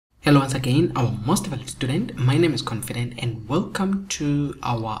Hello once again, our most valued student. My name is Confident and welcome to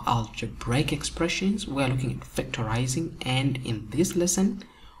our algebraic expressions. We are looking at factorizing, and in this lesson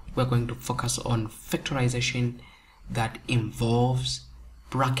we're going to focus on factorization that involves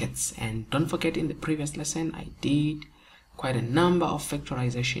brackets. And don't forget, in the previous lesson I did quite a number of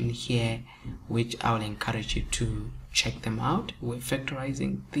factorization here, which I will encourage you to check them out. We're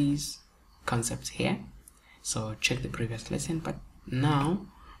factorizing these concepts here, so check the previous lesson. But now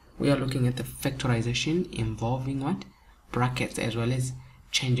we are looking at the factorization involving what? Brackets, as well as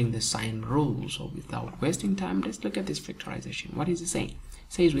changing the sign rules. So without wasting time, let's look at this factorization. What is it saying? It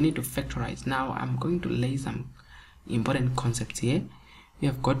says we need to factorize. Now I'm going to lay some important concepts here. We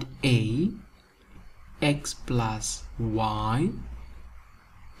have got a x plus y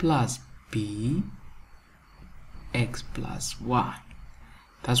plus b x plus y.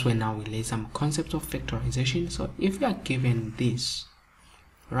 That's where now we lay some concepts of factorization. So if you are given this,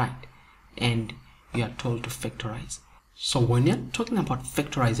 right, and you are told to factorize, so when you're talking about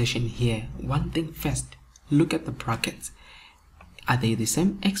factorization here, one thing first, look at the brackets. Are they the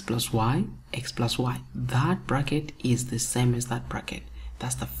same? X plus y, x plus y. That bracket is the same as that bracket.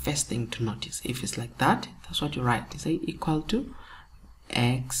 That's the first thing to notice. If it's like that, that's what you write. You say equal to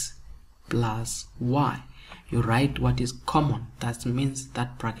x plus y. You write what is common. That means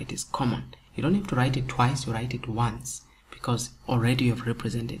that bracket is common. You don't have to write it twice, you write it once, because already you've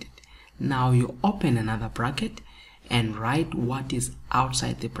represented it. Now you open another bracket and write what is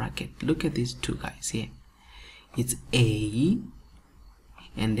outside the bracket. Look at these two guys here. It's a,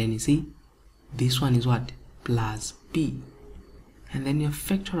 and then you see this one is what? Plus b, and then you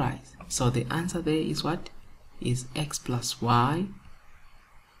factorize. So the answer there is what? Is x plus y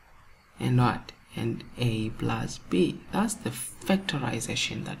and what? And a plus b. That's the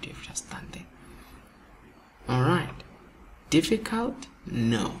factorization that you've just done there. Alright. Difficult?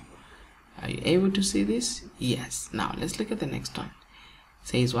 No. Are you able to see this? Yes. Now let's look at the next one. It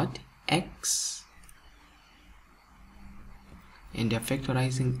says what? X, and you're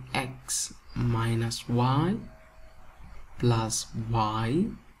factorizing x minus y plus y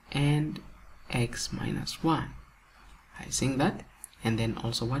and x minus y. I think that. And then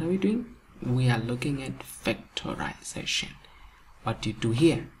also, what are we doing? We are looking at factorization. What do you do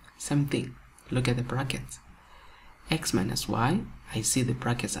here? Same thing. Look at the brackets. X minus y, I see the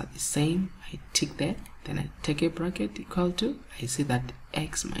brackets are the same, I tick that. Then I take a bracket equal to, I see that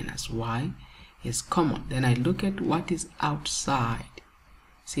x minus y is common. Then I look at what is outside.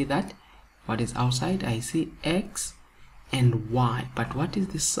 See that? What is outside? I see x and y, but what is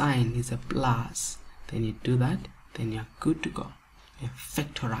the sign? Is a plus. Then you do that, then you're good to go. You're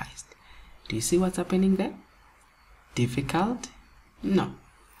factorized. Do you see what's happening there? Difficult? No.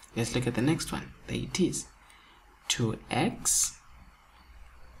 Let's look at the next one. There it is. 2x,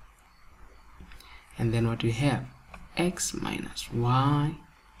 and then what we have? X minus y,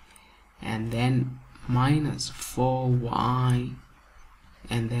 and then minus 4y,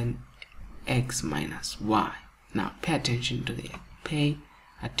 and then x minus y. Now pay attention to this. Pay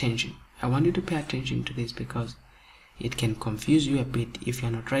attention. I want you to pay attention to this because it can confuse you a bit if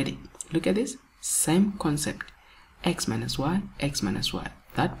you're not ready. Look at this. Same concept. X minus y, x minus y.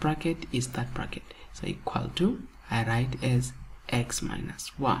 That bracket is that bracket. So equal to, I write as x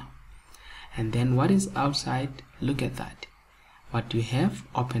minus y. And then what is outside? Look at that. What do you have?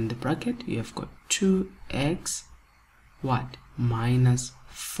 Open the bracket. You have got 2x what? Minus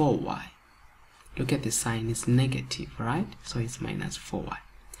 4y. Look at the sign, it's negative, right? So it's minus 4y.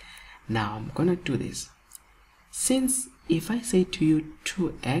 Now I'm gonna do this. Since if I say to you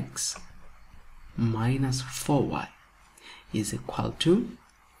 2x minus 4y is equal to,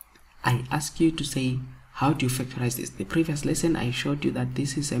 I ask you to say, how do you factorize this? The previous lesson I showed you that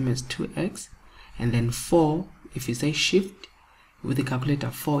this is same as 2x, and then 4, if you say shift with the calculator,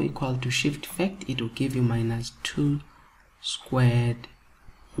 4 equal to shift fact, it will give you minus 2 squared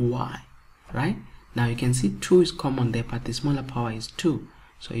y, right? Now you can see 2 is common there, but the smaller power is 2.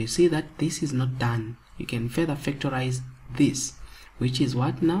 So you see that this is not done. You can further factorize this, which is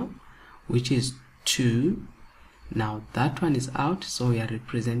what now? Which is 2. Now that one is out, so we are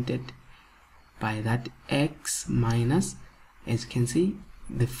represented by that x minus, as you can see,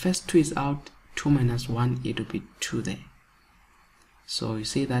 the first 2 is out, 2 minus 1, it will be 2 there. So you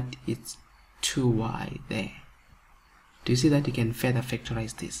see that it's 2y there. Do you see that you can further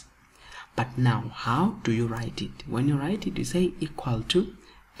factorize this? But now, how do you write it? When you write it, you say equal to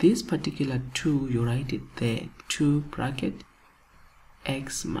this particular 2, you write it there, 2 bracket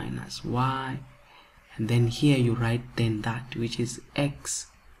x minus y, and then here you write then that, which is x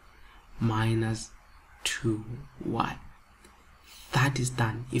minus 2y. that is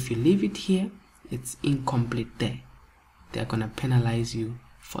done. If you leave it here, it's incomplete there. They're gonna penalize you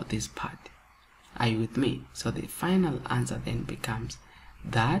for this part. Are you with me? So the final answer then becomes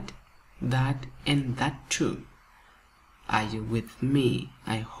that, and that too. Are you with me?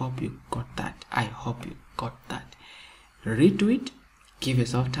 I hope you got that. I hope you got that. Redo it, give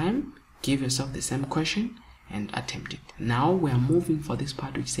yourself time, give yourself the same question, and attempt it. Now we are moving for this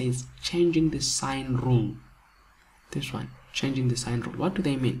part which says changing the sign rule. This one, changing the sign rule. What do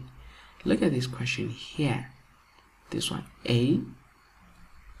they mean? Look at this question here. This one, A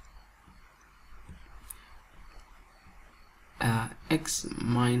x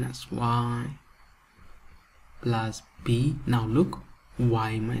minus y plus b. Now look,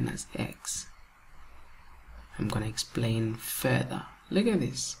 y minus x. I'm gonna explain further. Look at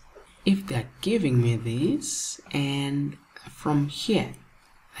this. If they're giving me this, and from here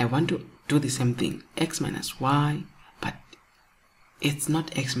I want to do the same thing, x minus y, but it's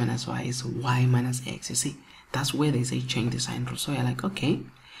not x minus y, it's y minus x. You see, that's where they say change the sign rule. So you're like, okay,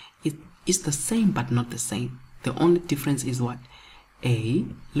 it's the same but not the same. The only difference is what? A,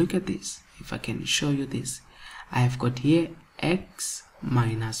 look at this. If I can show you this, I have got here x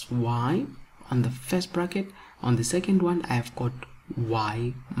minus y on the first bracket. On the second one, I have got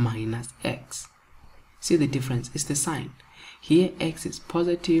y minus x. See the difference? It's the sign. Here x is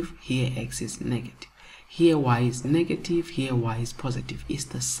positive, here x is negative. Here y is negative, here y is positive. It's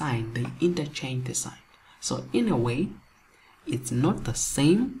the sign. They interchange the sign. So in a way, it's not the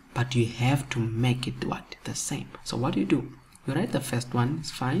same, but you have to make it what? The same. So what do? You write the first one,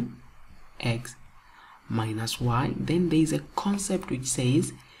 it's fine, x minus y. Then there is a concept which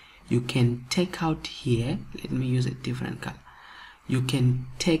says you can take out here, let me use a different color. You can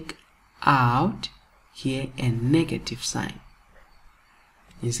take out here a negative sign.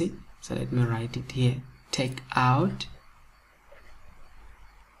 You see? So let me write it here. Take out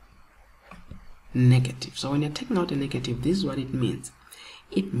negative. So when you're taking out a negative, this is what it means.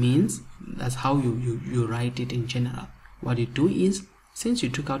 It means, that's how you write it in general. What you do is, since you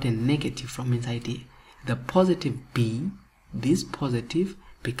took out a negative from inside here, the positive b, this positive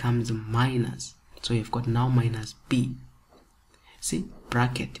becomes minus. So you've got now minus b. See,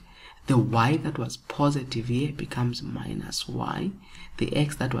 bracket. The y that was positive here becomes minus y. The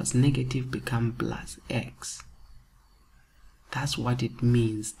x that was negative becomes plus x. That's what it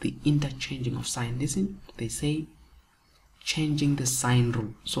means, the interchanging of sign. Listen, they say changing the sign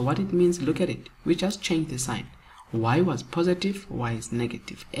rule. So what it means, look at it. We just changed the sign. Y was positive, y is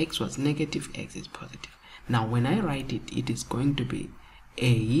negative. X was negative, x is positive. Now when I write it, it is going to be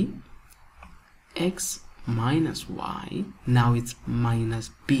a x minus y. Now it's minus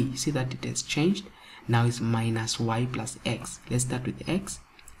b. See that it has changed. Now it's minus y plus x. Let's start with x.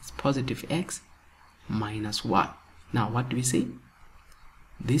 It's positive x minus y. Now what do we say?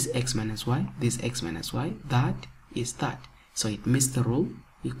 This x minus y, this x minus y, that is that. So it missed the rule,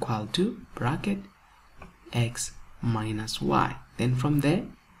 equal to bracket x minus y. Then from there,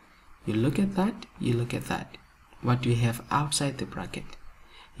 you look at that, you look at that. What do you have outside the bracket?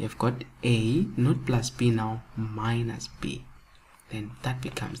 You've got a, not plus b now, minus b. Then that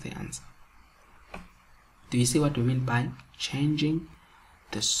becomes the answer. Do you see what we mean by changing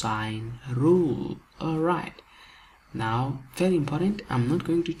the sign rule? Alright. Now, very important, I'm not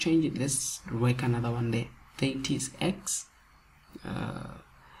going to change it. Let's work another one there. There it is, x.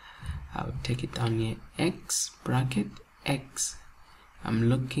 I'll take it down here. X bracket x. I'm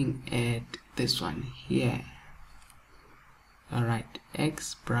looking at this one here. Alright,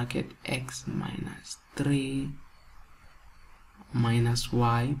 x bracket x minus 3 minus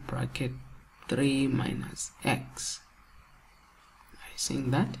y bracket 3 minus x. Are you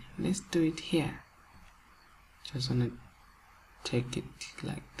seeing that? Let's do it here. Just want to take it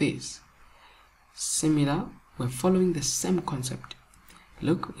like this. Similar, we're following the same concept.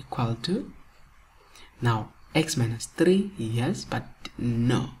 Look, equal to, now x minus 3, yes, but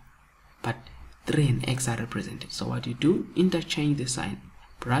no, but 3 and x are represented. So what you do, interchange the sign,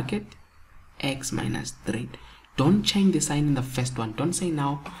 bracket x minus 3. Don't change the sign in the first one. Don't say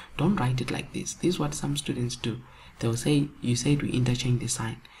now, don't write it like this. This is what some students do. They'll say, you said we interchange the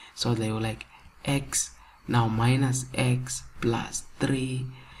sign. So they will like x, now minus x plus 3.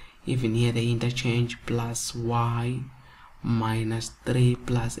 Even here they interchange plus y minus 3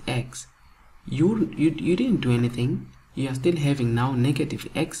 plus x. You didn't do anything. You are still having now negative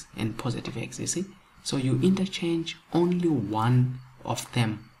x and positive x, you see. So you interchange only one of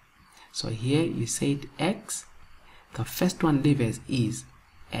them. So here you said x. The first one leave as is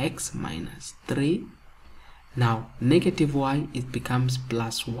x minus 3. Now negative y, it becomes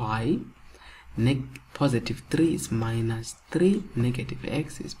plus y. Positive 3 is minus 3, negative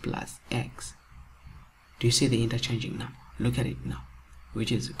x is plus x. Do you see the interchanging now? Look at it now,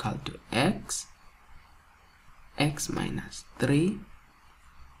 which is equal to x minus 3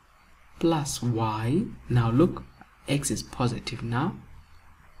 plus y. Now look, x is positive now,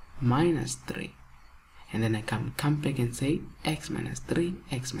 minus 3. And then I come back and say x minus 3,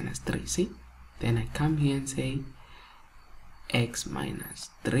 see? Then I come here and say x minus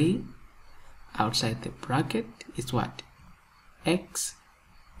 3, outside the bracket is what? X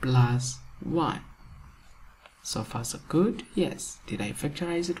plus y. So far so good. Yes. Did I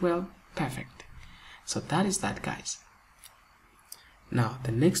factorize it well? Perfect. So that is that, guys. Now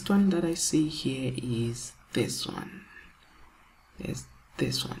the next one that I see here is this one. There's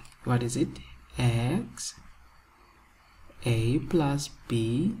this one. What is it? X a plus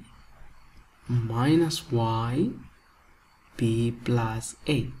b minus y b plus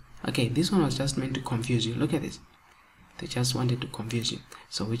a. Okay, this one was just meant to confuse you. Look at this. They just wanted to confuse you.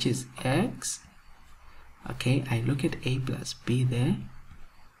 So which is x. Okay, I look at a plus b there,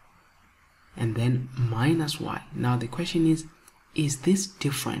 and then minus y. Now the question is this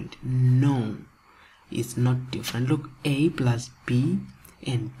different? No, it's not different. Look, a plus b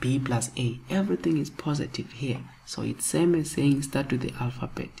and b plus a, everything is positive here. So it's same as saying start with the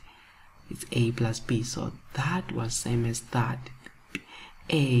alphabet. It's a plus b, so that was same as that.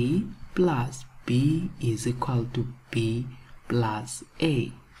 A plus b is equal to b plus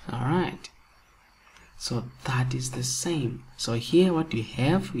a. All right, so that is the same. So here what you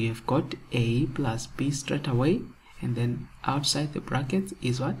have got a plus b straight away, and then outside the brackets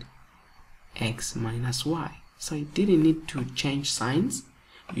is what? X minus y. So you didn't need to change signs.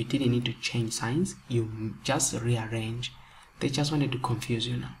 You didn't need to change signs. You just rearrange. They just wanted to confuse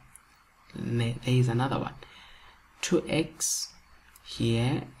you now. There is another one. 2x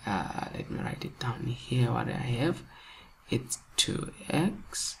here. Let me write it down here. What I have, it's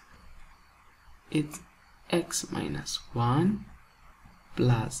 2x. It's x minus 1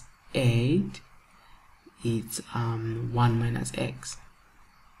 plus 8. It's 1 minus x.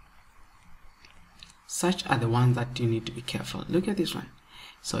 Such are the ones that you need to be careful. Look at this one.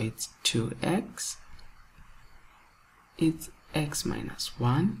 So it's 2x. It's x minus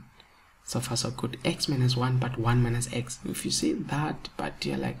 1. So far so good. X minus 1, but 1 minus x. If you see that, but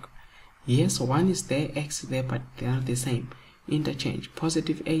you're like, yes, 1 is there, x is there, but they're not the same. Interchange.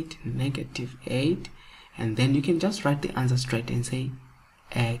 Positive 8, negative 8. And then you can just write the answer straight and say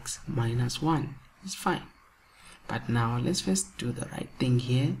x minus 1. It's fine. But now let's first do the right thing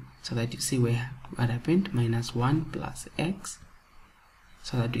here, so that you see what happened. Minus 1 plus x,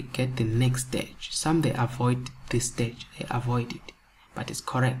 so that we get the next stage. Some they avoid this stage, they avoid it, but it's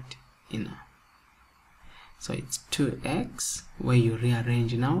correct, you know. So it's 2x, where you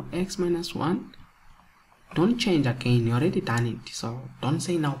rearrange now x minus 1. Don't change again, you already done it. So don't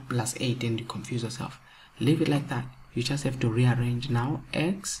say now plus 8 and you confuse yourself. Leave it like that. You just have to rearrange now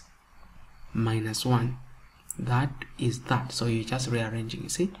x minus 1. That is that. So you're just rearranging, you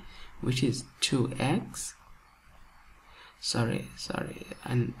see, which is 2x. Sorry,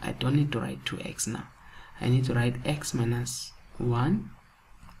 and I don't need to write 2x now. I need to write x minus 1.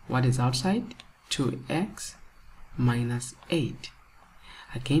 What is outside? 2x minus 8.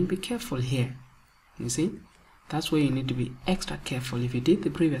 Again, be careful here. You see, that's where you need to be extra careful. If you did the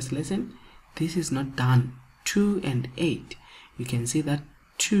previous lesson, this is not done. 2 and 8. You can see that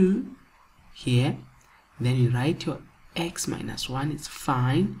 2 here. Then you write your x minus 1. It's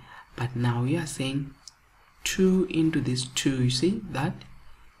fine. But now we are saying 2 into this 2. You see that?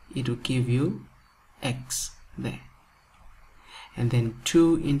 It will give you x there. And then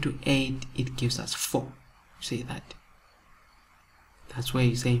 2 into 8, it gives us 4. See that? That's where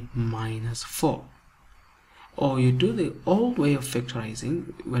you say minus 4. Or you do the old way of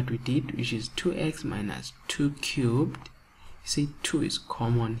factorizing, what we did, which is 2x minus 2 cubed. You see 2 is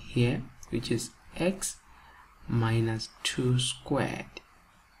common here, which is x minus 2 squared,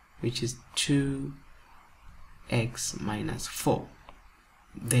 which is 2x minus 4.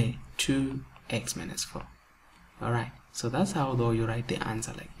 There, 2x minus 4. Alright, so that's how though you write the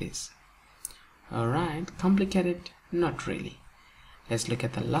answer like this. Alright, complicated? Not really. Let's look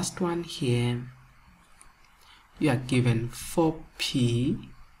at the last one here. You are given 4p,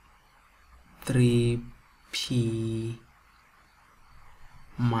 3p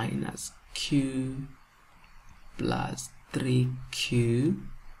minus q plus 3q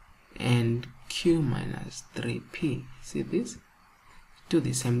and q minus 3p. See this? Do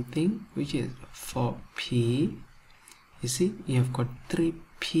the same thing, which is 4p. You see, you have got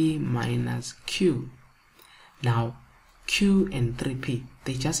 3p minus q. Now, q and 3p,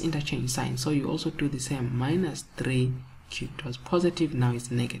 they just interchange signs. So you also do the same. Minus 3q, it was positive, now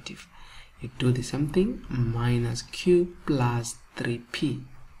it's negative. You do the same thing. Minus q plus 3p,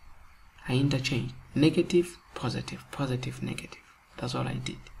 I interchange. Negative, positive, positive, negative. That's all I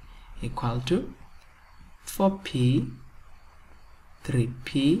did. Equal to 4p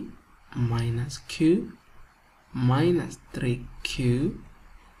 3p minus q minus 3q.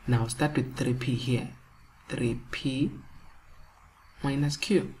 Now start with 3p here. 3p minus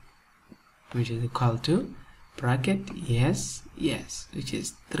q, which is equal to bracket, yes, which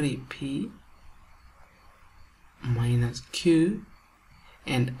is 3p minus q,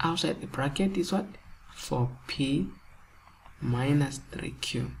 and outside the bracket is what? 4p minus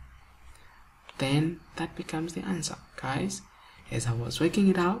 3q. Then that becomes the answer, guys. As I was working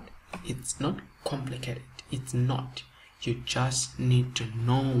it out, it's not complicated. It's not. You just need to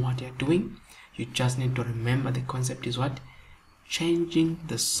know what you're doing. You just need to remember the concept is what? Changing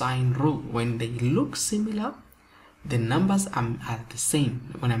the sign rule. When they look similar, the numbers are the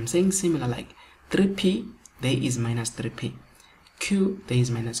same. When I'm saying similar, like 3p, there is minus 3p. Q, there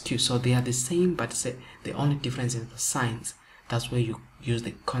is minus q. So they are the same, but the only difference is the signs. That's where you use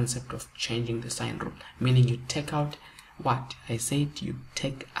the concept of changing the sign rule. Meaning you take out what? I said you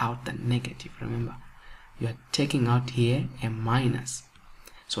take out the negative. Remember, you are taking out here a minus.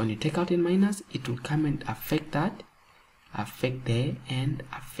 So when you take out a minus, it will come and affect that, affect there, and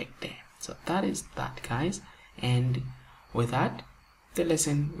affect there. So that is that, guys. And with that, the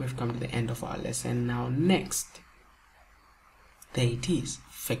lesson, we've come to the end of our lesson. Now next, there it is,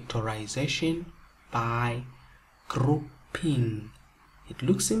 factorization by grouping. It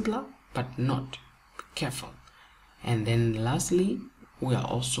looks simpler, but not. Be careful. And then lastly, we are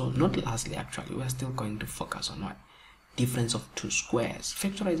also, not lastly actually, we are still going to focus on what? Difference of two squares.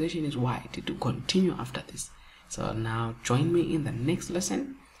 Factorization is wide to continue after this. So now join me in the next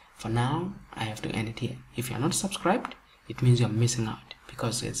lesson. For now, I have to end it here. If you are not subscribed, it means you're missing out,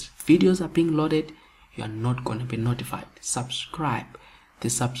 because as videos are being loaded, you are not going to be notified. Subscribe. The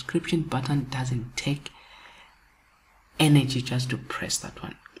subscription button doesn't take energy just to press that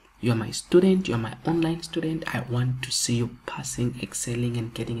one. You're my student, you're my online student. I want to see you passing, excelling,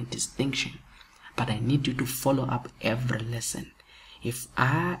 and getting a distinction. But I need you to follow up every lesson. If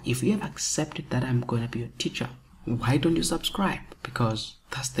you have accepted that I'm going to be your teacher, why don't you subscribe? Because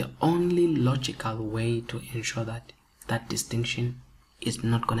that's the only logical way to ensure that that distinction is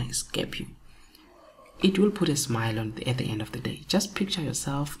not going to escape you. It will put a smile on at the end of the day. Just picture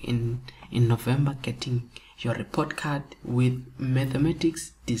yourself in November getting your report card with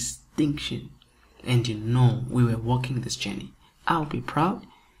mathematics distinction, and you know we were walking this journey. I'll be proud,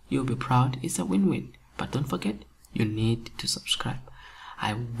 you'll be proud. It's a win-win. But don't forget, you need to subscribe.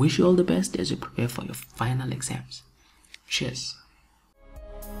 I wish you all the best as you prepare for your final exams. Cheers.